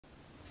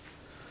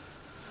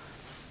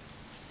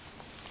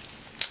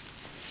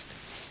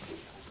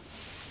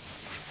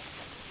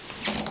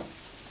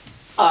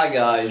Hi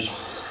guys,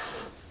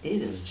 it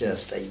is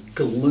just a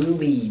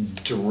gloomy,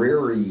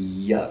 dreary,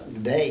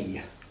 yuck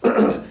day.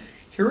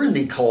 Here in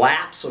the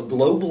collapse of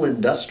global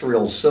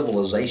industrial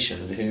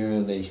civilization, here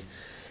in the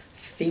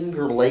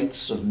Finger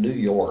Lakes of New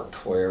York,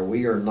 where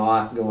we are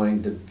not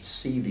going to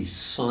see the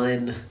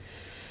sun,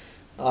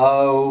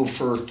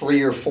 for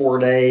 3 or 4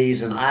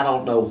 days, and I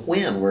don't know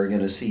when we're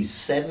going to see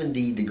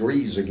 70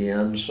 degrees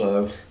again,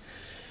 so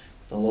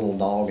the little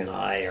dog and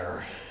I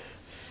are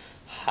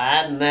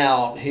hiding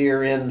out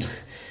here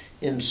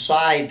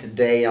inside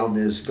today on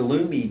this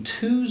gloomy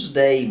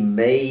Tuesday,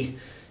 May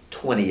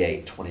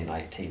 28,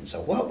 2019.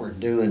 So what we're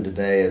doing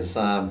today is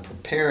I'm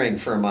preparing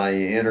for my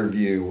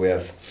interview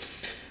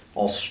with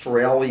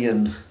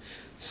Australian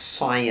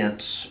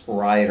science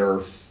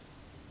writer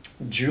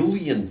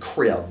Julian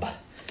Cribb.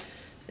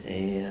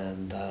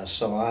 And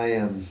so I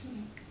am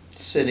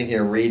sitting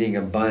here reading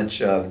a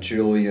bunch of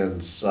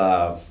Julian's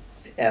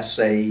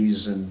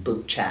essays and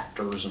book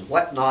chapters and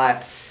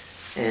whatnot.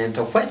 And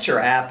to whet your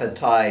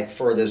appetite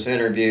for this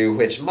interview,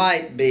 which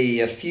might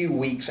be a few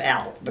weeks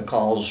out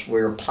because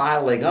we're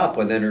piling up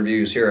with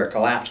interviews here at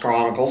Collapse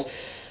Chronicles,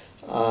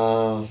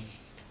 I'm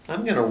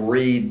going to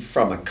read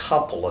from a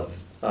couple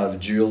of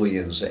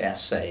Julian's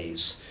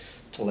essays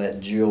to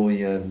let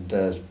Julian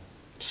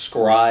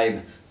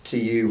describe to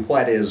you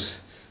what is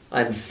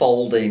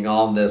unfolding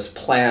on this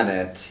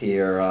planet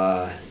here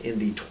in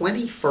the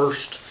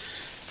 21st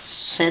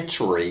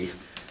century.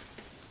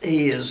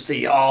 He is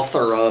the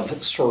author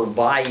of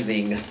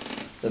Surviving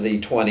the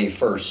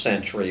 21st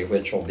Century,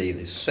 which will be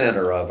the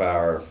center of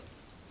our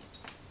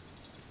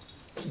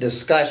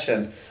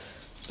discussion.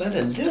 But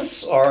in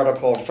this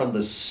article from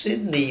the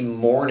Sydney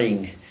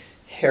Morning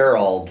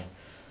Herald,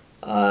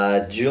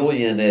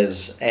 Julian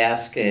is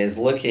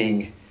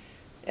looking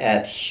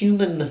at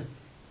human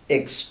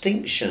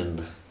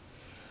extinction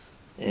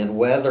and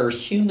whether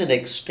human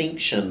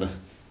extinction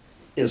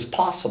is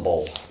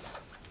possible.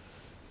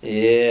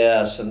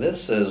 Yes, and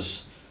this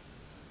is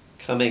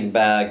going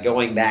back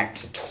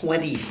to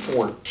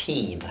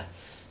 2014.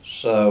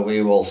 So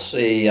we will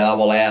see. I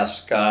will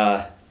ask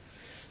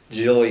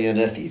Julian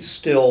if he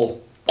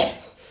still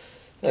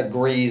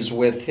agrees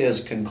with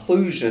his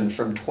conclusion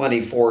from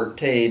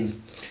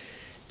 2014.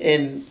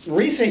 In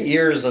recent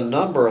years, a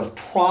number of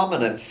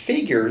prominent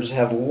figures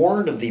have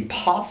warned of the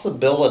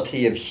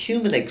possibility of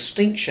human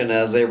extinction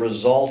as a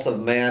result of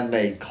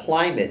man-made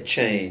climate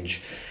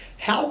change.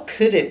 How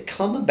could it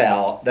come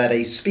about that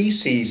a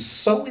species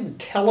so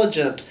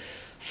intelligent,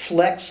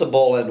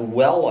 flexible, and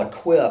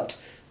well-equipped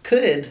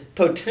could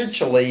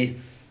potentially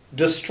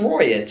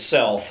destroy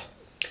itself?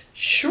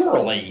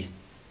 Surely,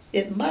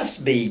 it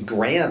must be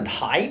grand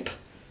hype?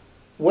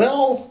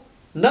 Well,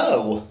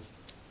 no,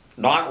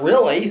 not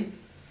really.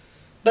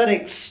 But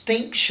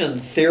extinction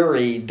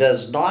theory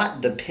does not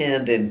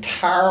depend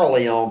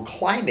entirely on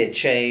climate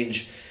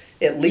change,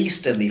 at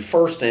least in the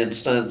first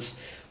instance.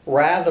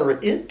 Rather,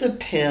 it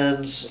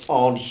depends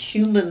on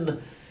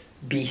human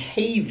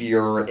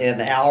behavior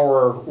and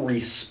our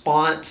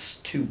response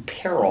to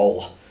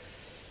peril.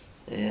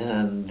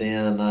 And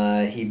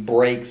then he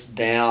breaks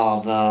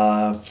down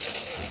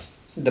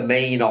the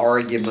main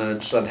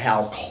arguments of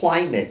how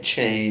climate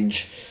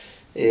change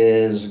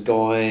is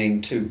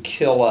going to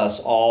kill us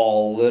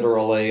all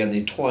literally in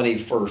the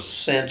 21st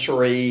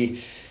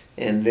century.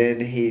 And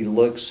then he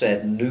looks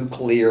at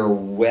nuclear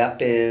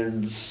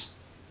weapons,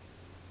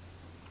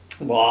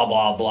 blah,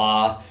 blah,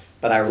 blah.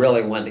 But I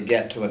really want to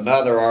get to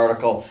another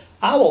article.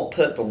 I will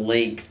put the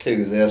link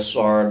to this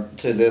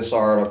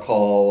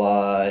article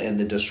in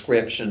the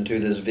description to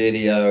this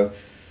video.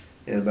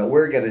 But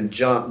we're going to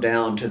jump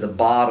down to the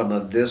bottom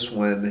of this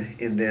one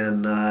and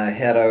then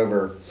head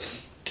over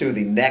to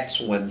the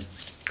next one.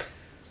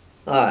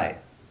 All right.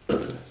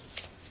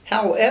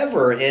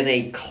 However, in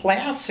a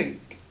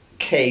classic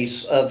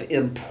case of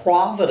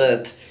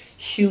improvident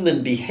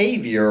human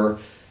behavior,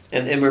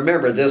 and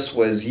remember, this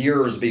was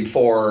years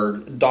before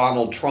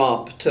Donald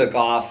Trump took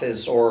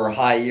office or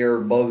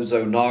Jair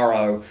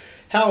Bolsonaro.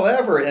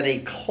 However, in a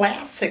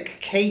classic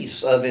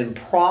case of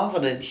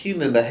improvident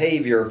human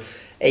behavior,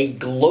 a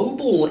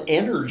global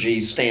energy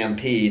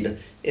stampede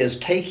is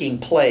taking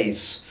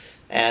place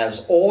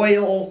as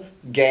oil,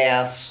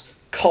 gas,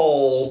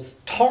 coal,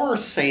 tar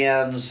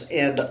sands,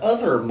 and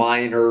other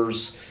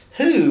miners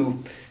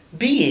who,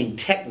 being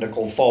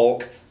technical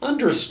folk,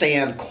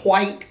 understand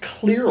quite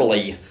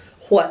clearly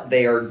what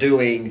they are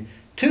doing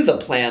to the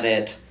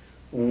planet,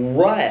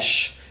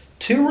 rush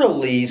to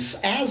release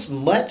as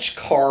much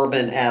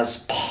carbon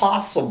as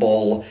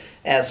possible,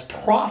 as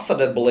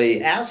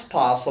profitably as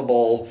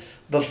possible,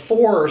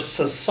 before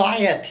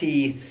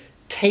society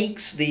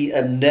takes the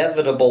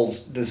inevitable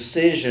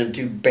decision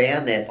to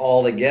ban it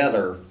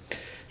altogether.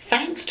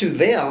 Thanks to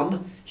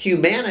them,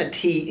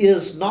 humanity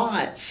is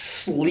not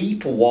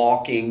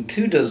sleepwalking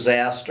to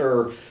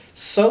disaster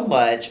so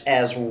much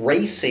as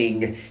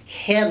racing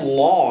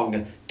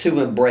headlong to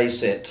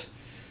embrace it.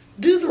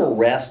 Do the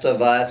rest of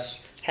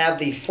us have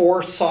the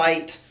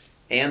foresight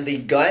and the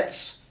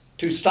guts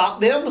to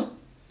stop them?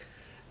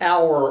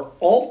 our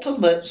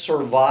ultimate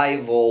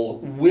survival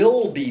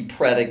will be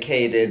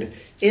predicated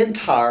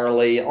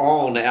entirely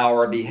on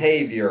our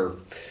behavior,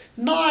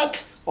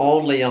 not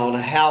only on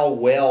how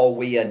well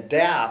we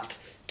adapt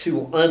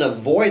to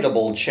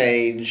unavoidable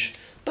change,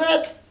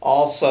 but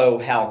also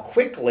how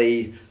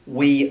quickly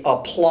we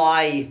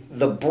apply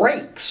the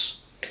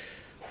brakes.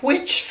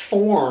 Which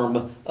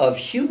form of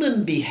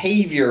human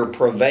behavior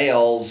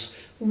prevails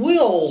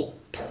will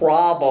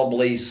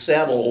probably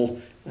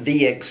settle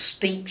the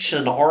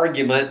extinction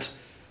argument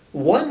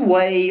one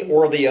way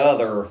or the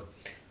other.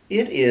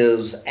 It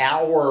is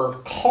our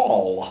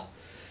call.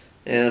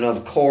 And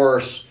of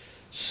course,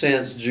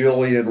 since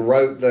Julian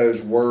wrote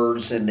those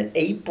words in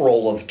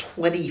April of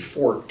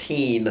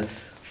 2014,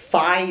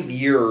 5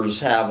 years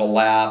have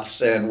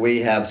elapsed, and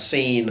we have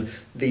seen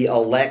the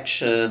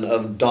election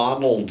of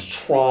Donald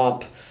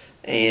Trump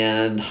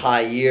and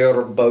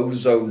Jair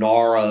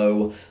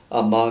Bolsonaro,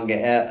 among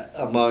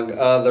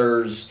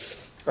others.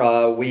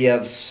 We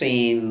have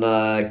seen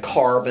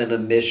carbon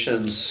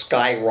emissions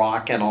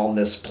skyrocket on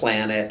this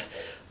planet.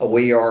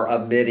 We are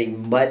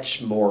emitting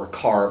much more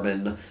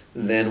carbon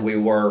than we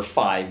were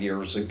 5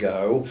 years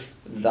ago.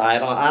 I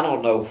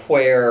don't know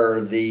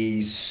where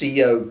the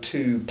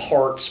CO2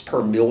 parts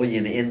per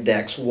million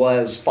index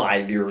was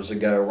 5 years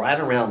ago, right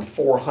around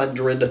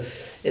 400.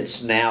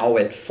 It's now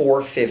at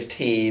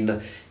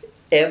 415.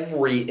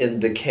 Every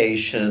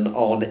indication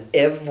on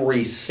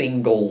every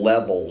single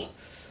level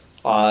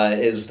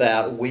is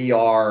that we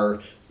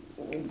are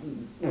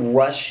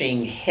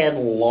rushing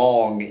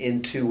headlong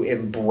into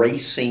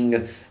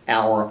embracing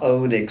our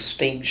own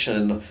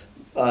extinction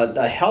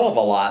a hell of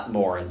a lot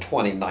more in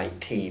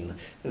 2019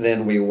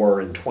 than we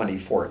were in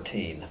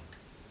 2014.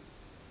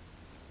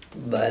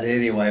 But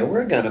anyway,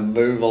 we're going to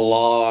move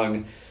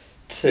along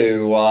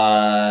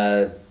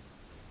to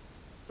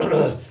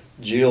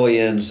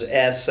Julian's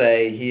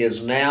essay.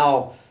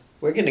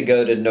 We're going to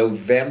go to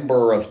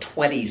November of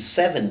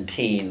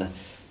 2017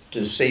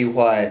 to see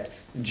what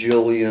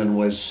Julian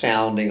was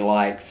sounding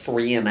like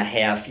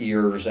 3.5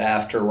 years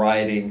after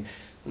writing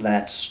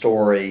that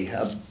story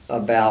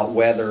about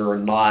whether or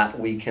not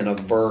we can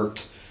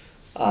avert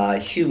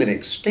human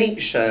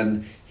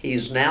extinction.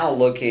 He's now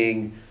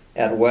looking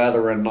at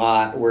whether or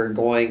not we're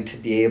going to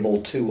be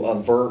able to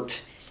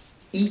avert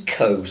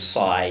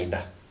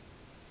ecocide.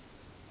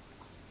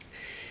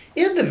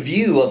 In the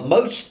view of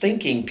most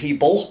thinking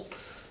people,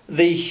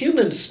 the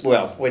humans,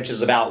 which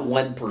is about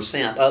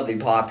 1% of the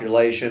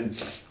population,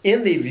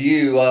 in the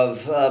view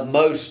of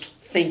most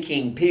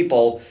thinking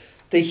people,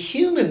 the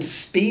human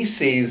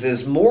species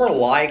is more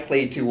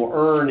likely to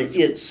earn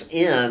its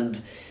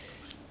end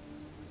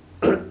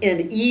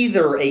in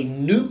either a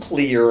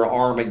nuclear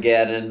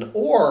Armageddon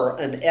or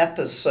an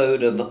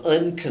episode of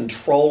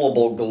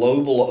uncontrollable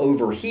global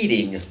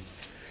overheating.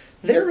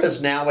 There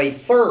is now a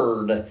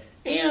third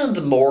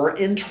and more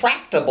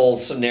intractable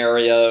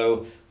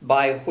scenario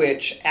by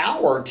which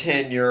our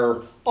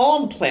tenure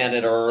on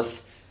planet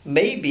Earth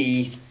may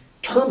be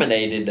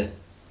terminated.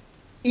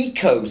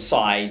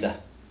 Ecocide.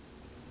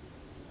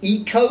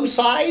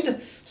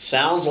 Ecocide?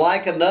 Sounds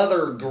like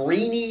another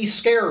greeny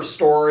scare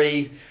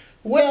story.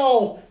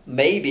 Well,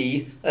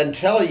 maybe,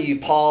 until you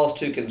pause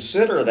to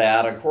consider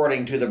that,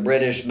 according to the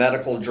British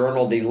medical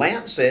journal The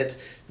Lancet,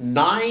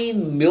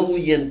 9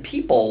 million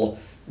people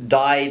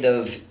died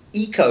of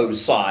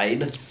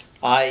ecocide,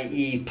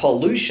 i.e.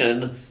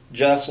 pollution,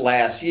 just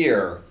last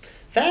year.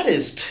 That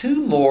is 2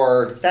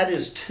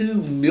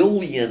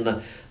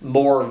 million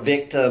more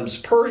victims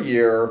per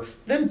year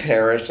than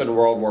perished in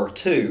World War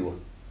II.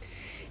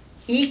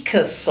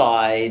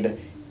 Ecocide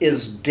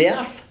is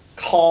death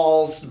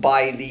caused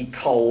by the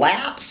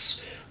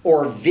collapse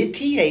or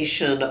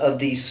vitiation of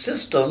the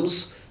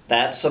systems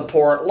that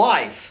support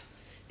life,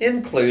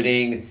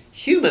 including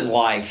human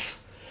life.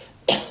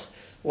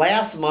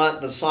 Last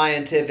month, the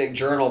scientific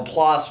journal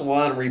PLOS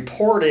ONE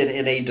reported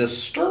in a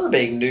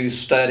disturbing new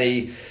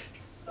study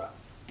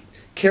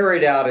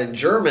carried out in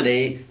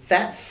Germany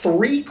that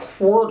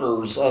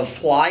 3/4 of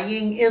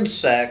flying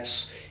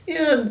insects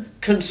in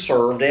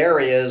conserved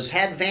areas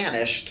had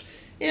vanished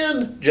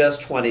in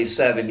just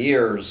 27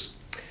 years.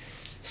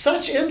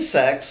 Such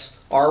insects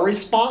are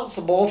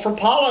responsible for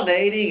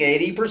pollinating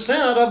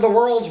 80% of the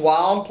world's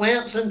wild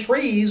plants and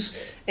trees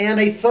and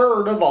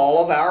 1/3 of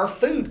all of our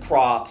food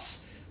crops,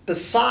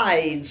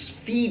 besides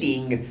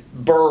feeding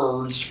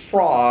birds,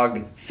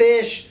 frog,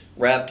 fish,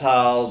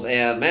 reptiles,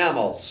 and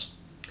mammals.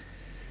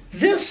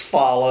 This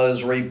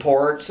follows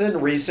reports in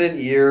recent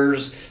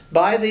years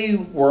by the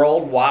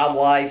World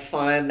Wildlife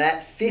Fund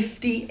that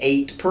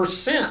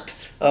 58%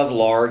 of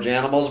large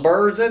animals,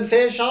 birds, and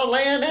fish on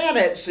land and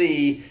at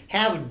sea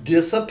have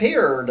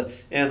disappeared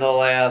in the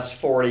last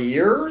 40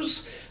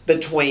 years.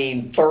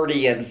 Between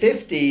 30 and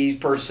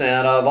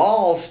 50% of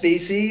all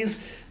species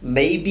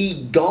may be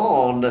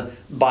gone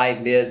by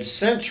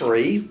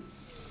mid-century.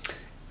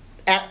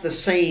 At the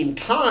same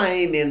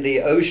time, in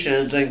the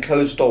oceans and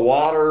coastal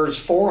waters,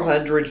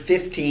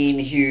 415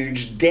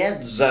 huge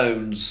dead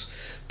zones,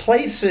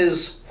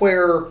 places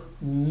where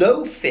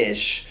no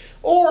fish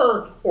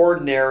or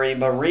ordinary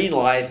marine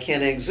life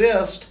can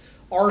exist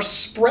are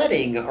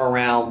spreading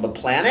around the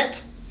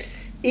planet.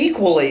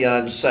 Equally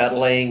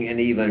unsettling and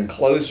even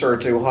closer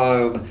to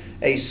home,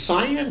 a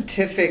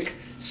scientific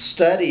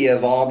study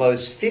of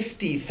almost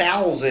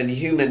 50,000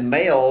 human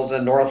males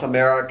in North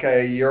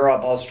America,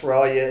 Europe,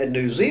 Australia, and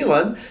New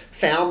Zealand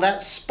found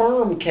that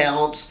sperm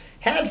counts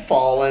had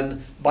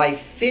fallen by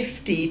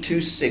 50 to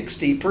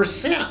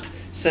 60%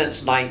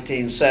 since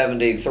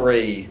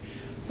 1973.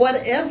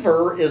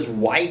 Whatever is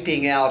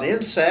wiping out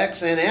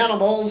insects and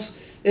animals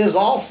is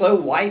also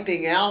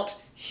wiping out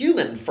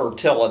human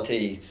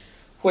fertility,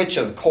 which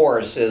of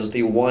course is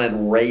the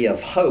one ray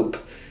of hope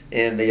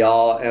in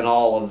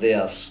all of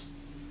this.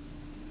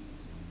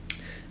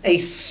 A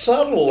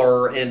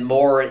subtler and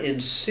more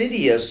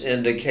insidious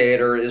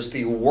indicator is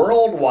the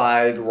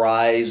worldwide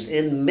rise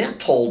in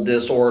mental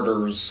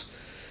disorders,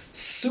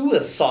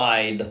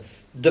 suicide,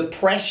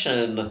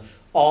 depression,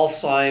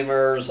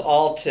 Alzheimer's,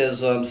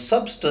 autism,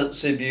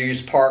 substance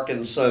abuse,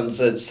 Parkinson's,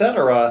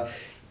 etc.,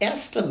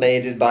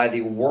 estimated by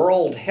the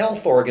World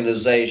Health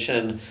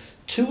Organization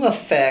to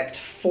affect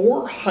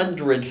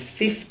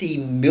 450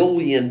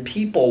 million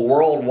people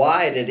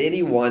worldwide at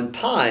any one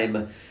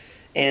time,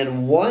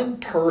 and 1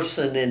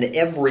 person in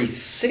every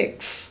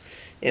 6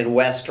 in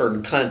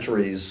Western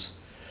countries.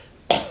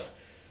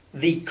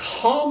 The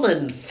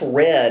common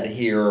thread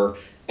here,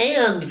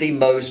 and the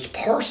most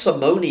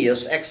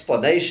parsimonious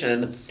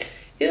explanation,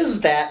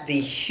 is that the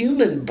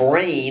human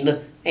brain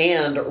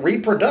and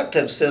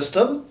reproductive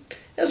system,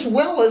 as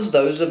well as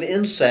those of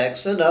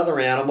insects and other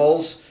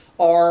animals,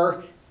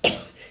 are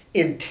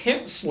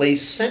intensely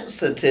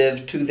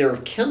sensitive to their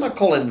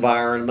chemical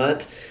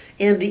environment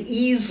and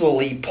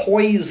easily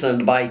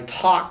poisoned by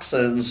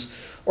toxins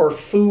or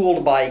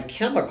fooled by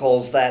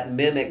chemicals that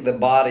mimic the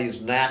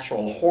body's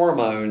natural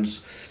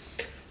hormones.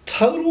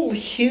 Total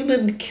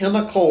human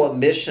chemical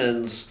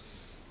emissions,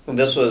 and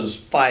this was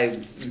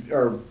 2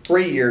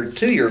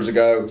 years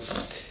ago,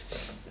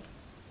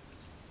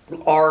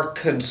 are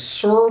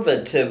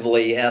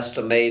conservatively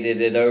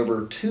estimated at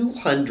over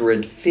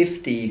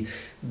 250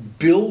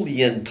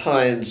 billion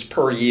tons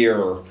per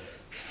year,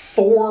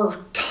 4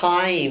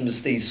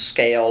 times the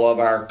scale of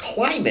our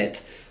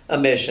climate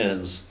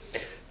emissions.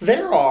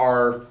 There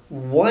are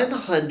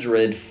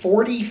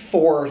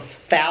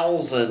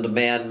 144,000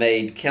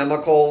 man-made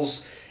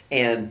chemicals,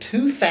 and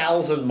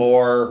 2,000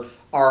 more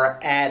are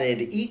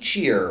added each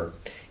year.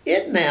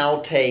 It now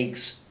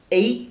takes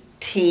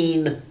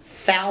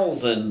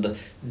 18,000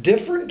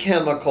 different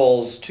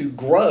chemicals to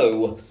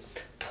grow,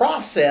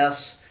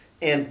 process,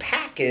 and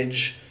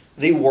package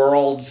the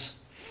world's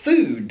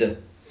food.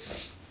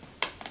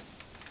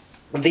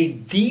 The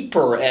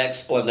deeper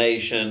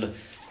explanation,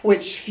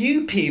 which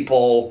few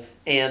people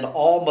and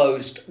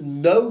almost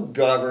no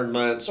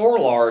governments or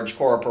large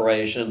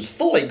corporations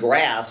fully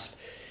grasp,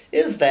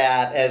 is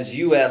that, as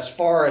U.S.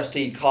 forest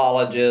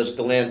ecologist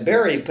Glenn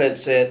Berry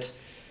puts it,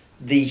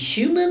 the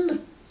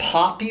human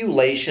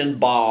population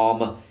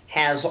bomb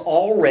has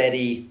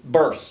already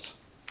burst.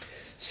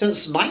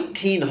 Since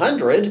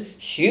 1900,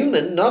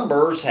 human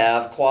numbers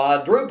have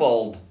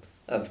quadrupled.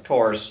 Of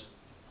course,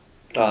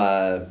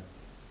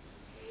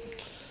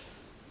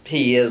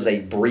 he is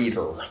a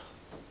breeder,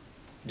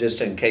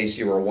 just in case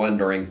you were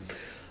wondering.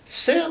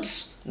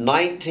 Since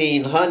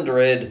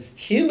 1900,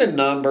 human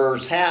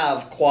numbers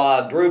have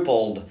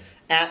quadrupled.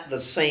 At the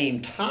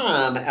same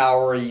time,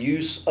 our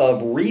use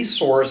of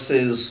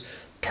resources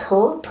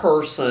per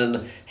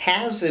person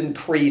has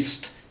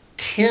increased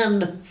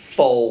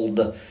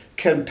tenfold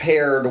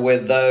compared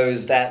with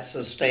those that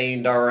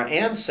sustained our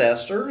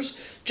ancestors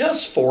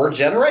just 4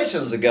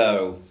 generations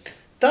ago.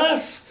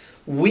 Thus,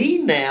 we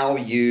now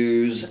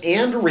use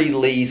and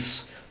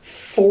release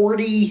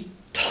 40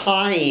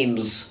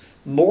 times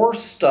more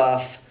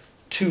stuff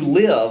to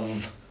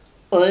live,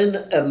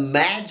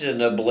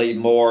 unimaginably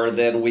more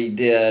than we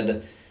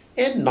did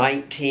in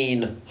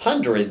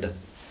 1900.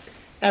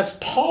 As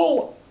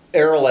Paul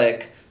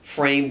Ehrlich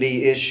framed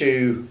the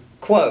issue,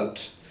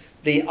 quote,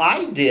 "The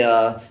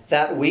idea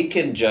that we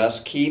can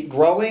just keep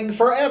growing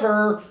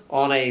forever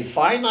on a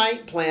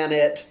finite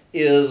planet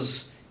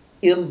is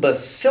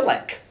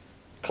imbecilic,"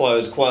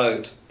 close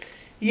quote.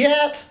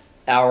 Yet,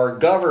 our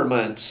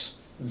governments,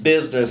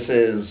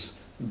 businesses,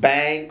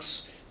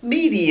 banks,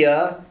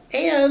 media,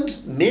 and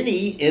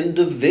many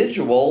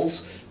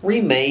individuals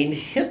remain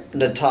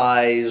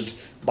hypnotized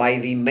by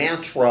the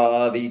mantra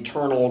of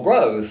eternal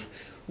growth.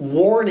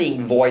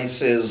 Warning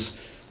voices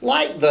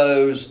like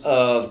those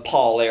of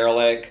Paul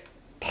Ehrlich,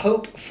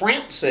 Pope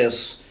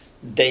Francis,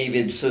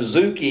 David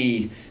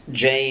Suzuki,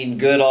 Jane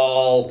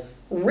Goodall,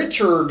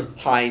 Richard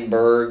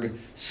Heinberg,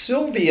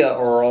 Sylvia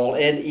Earle,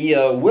 and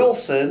E.O.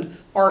 Wilson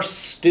are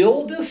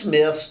still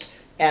dismissed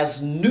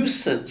as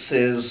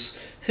nuisances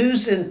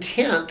whose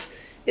intent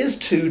is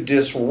to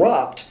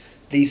disrupt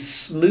the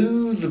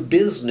smooth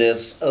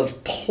business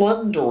of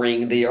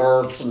plundering the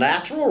Earth's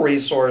natural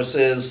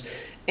resources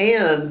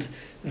and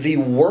the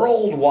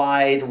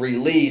worldwide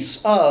release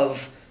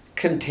of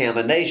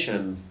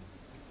contamination.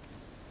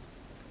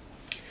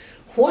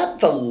 What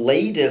the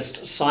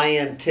latest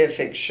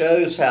scientific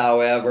shows,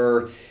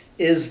 however,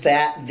 is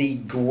that the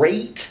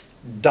great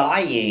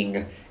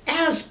dying,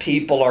 as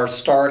people are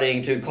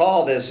starting to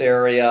call this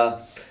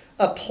area,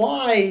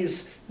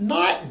 applies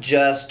not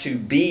just to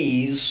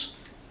bees,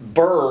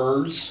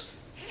 birds,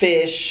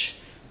 fish,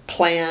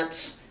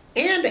 plants,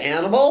 and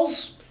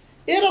animals.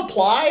 It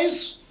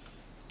applies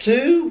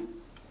to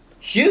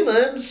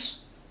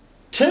humans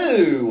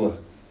too.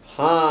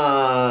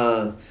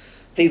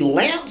 The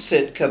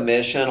Lancet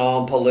Commission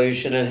on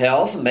Pollution and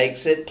Health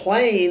makes it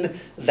plain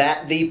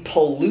that the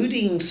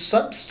polluting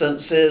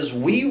substances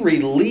we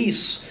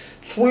release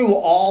through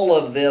all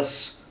of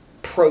this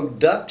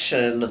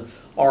production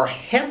are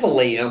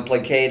heavily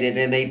implicated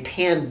in a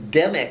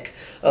pandemic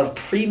of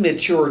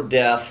premature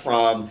death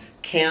from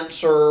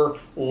cancer,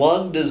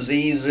 lung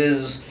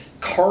diseases,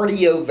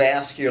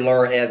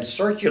 cardiovascular and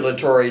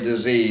circulatory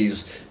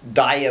disease,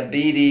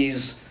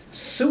 diabetes,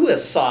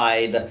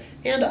 suicide,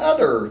 and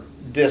other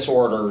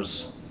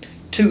disorders.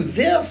 To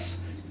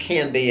this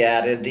can be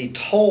added the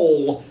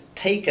toll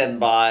taken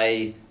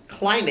by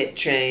climate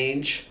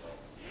change,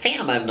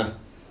 famine,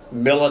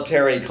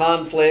 military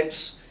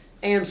conflicts,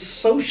 and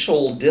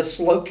social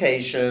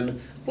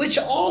dislocation, which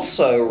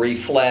also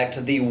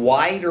reflect the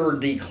wider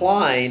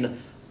decline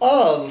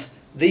of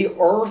the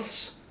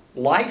Earth's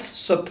life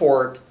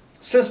support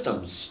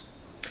systems.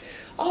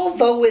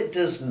 Although it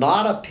does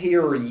not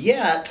appear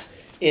yet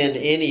in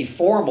any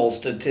formal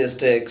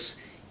statistics,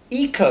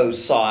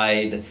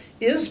 ecocide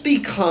is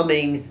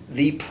becoming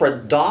the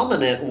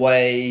predominant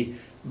way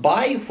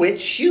by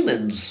which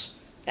humans,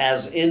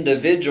 as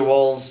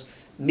individuals,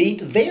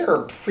 meet their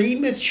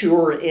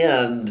premature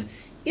end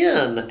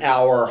in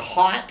our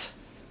hot,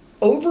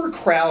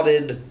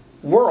 overcrowded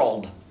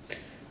world.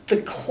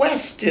 The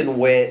question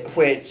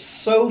which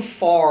so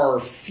far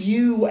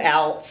few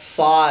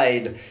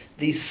outside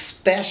the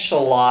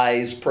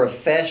specialized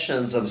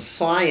professions of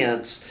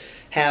science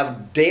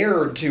have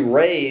dared to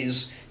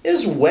raise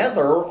is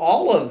whether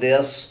all of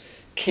this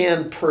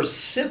can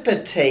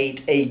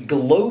precipitate a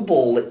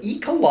global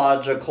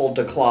ecological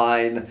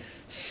decline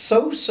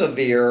so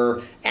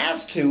severe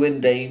as to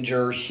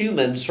endanger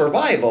human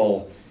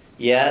survival.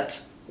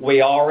 Yet,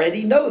 we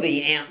already know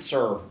the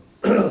answer.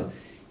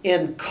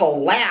 In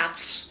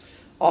Collapse,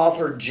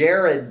 author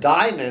Jared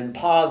Diamond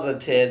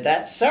posited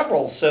that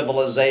several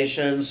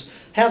civilizations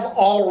have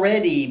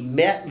already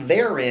met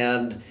their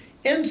end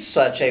in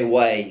such a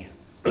way.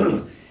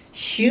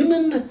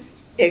 Human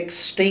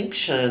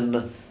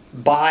extinction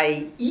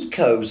by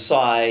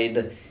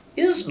ecocide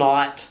is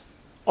not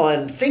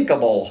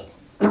unthinkable.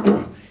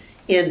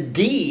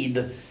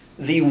 Indeed,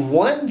 the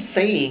one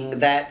thing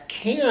that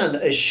can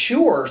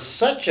assure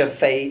such a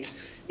fate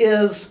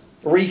is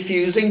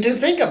refusing to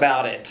think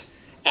about it,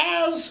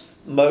 as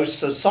most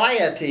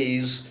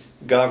societies,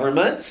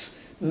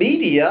 governments,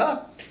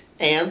 media,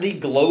 and the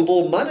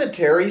global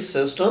monetary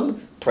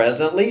system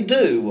presently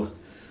do.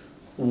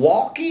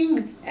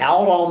 Walking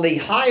out on the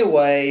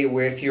highway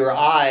with your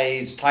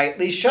eyes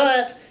tightly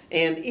shut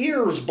and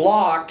ears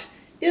blocked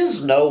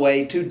is no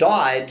way to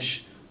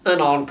dodge an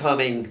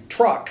oncoming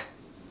truck.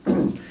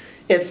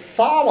 It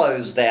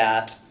follows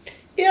that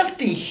if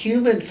the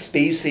human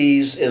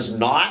species is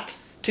not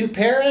to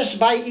perish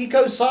by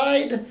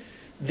ecocide,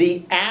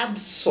 the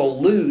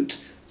absolute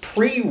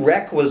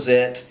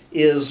prerequisite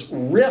is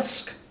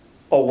risk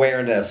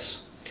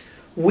awareness.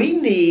 We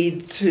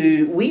need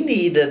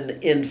an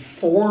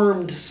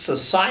informed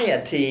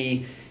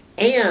society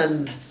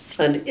and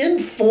an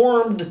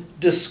informed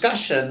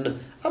discussion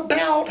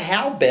about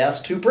how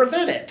best to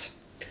prevent it.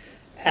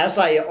 As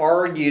I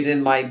argued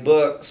in my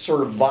book,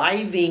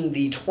 Surviving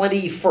the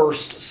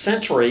 21st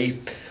Century,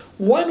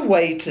 one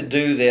way to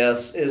do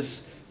this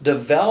is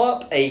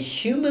develop a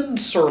human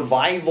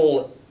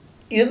survival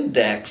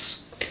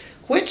index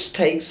which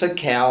takes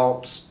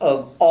account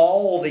of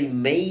all the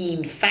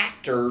main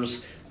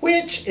factors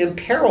which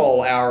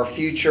imperil our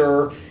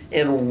future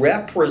and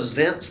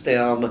represents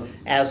them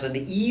as an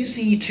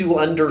easy to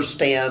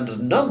understand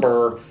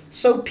number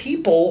so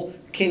people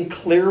can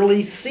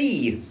clearly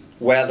see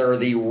whether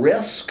the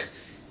risk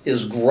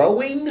is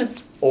growing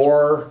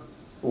or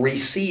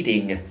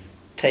receding.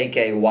 Take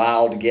a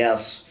wild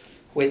guess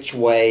which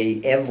way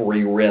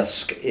every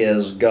risk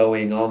is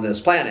going on this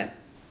planet.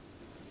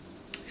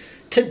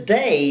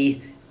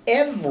 Today,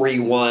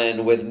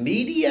 everyone with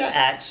media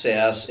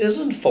access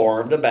is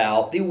informed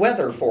about the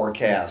weather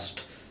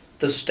forecast,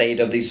 the state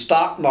of the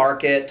stock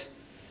market,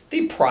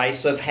 the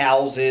price of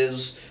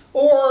houses,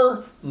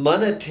 or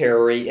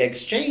monetary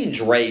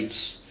exchange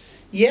rates.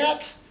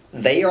 Yet,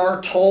 they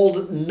are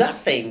told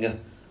nothing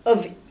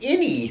of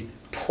any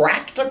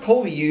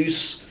practical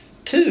use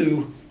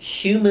to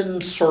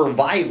human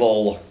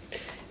survival.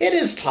 It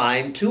is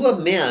time to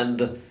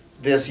amend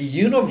this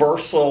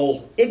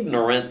universal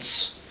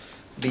ignorance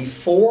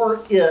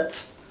before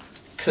it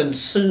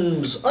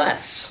consumes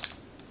us.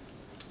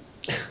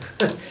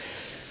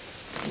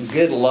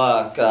 Good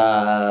luck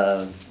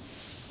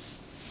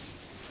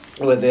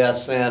with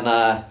this.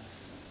 And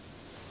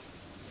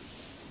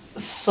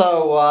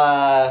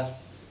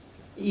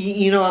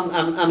You know,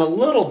 I'm a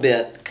little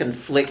bit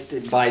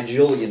conflicted by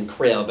Julian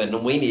Cribb,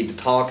 and we need to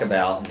talk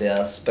about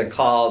this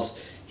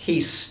because he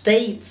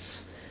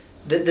states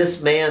that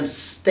this man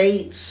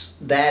states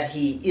that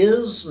he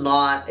is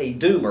not a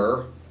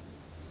doomer,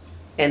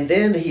 and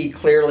then he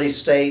clearly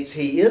states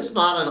he is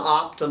not an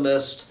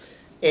optimist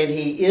and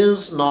he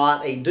is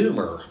not a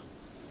doomer.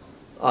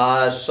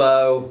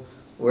 So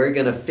we're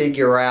going to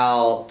figure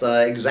out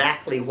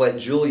exactly what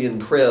Julian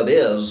Cribb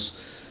is.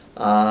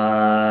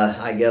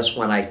 I guess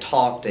when I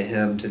talk to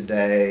him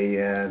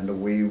today, and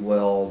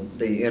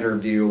the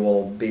interview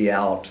will be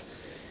out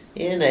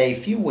in a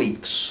few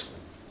weeks.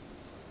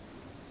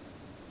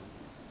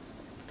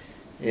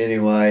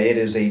 Anyway, it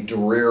is a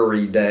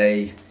dreary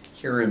day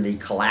here in the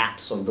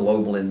collapse of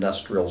global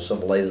industrial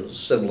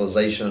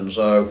civilization,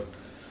 so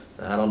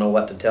I don't know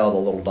what to tell the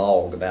little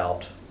dog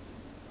about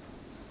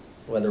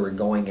whether we're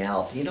going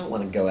out. You don't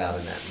want to go out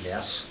in that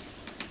mess.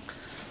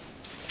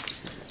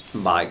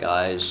 Bye,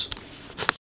 guys.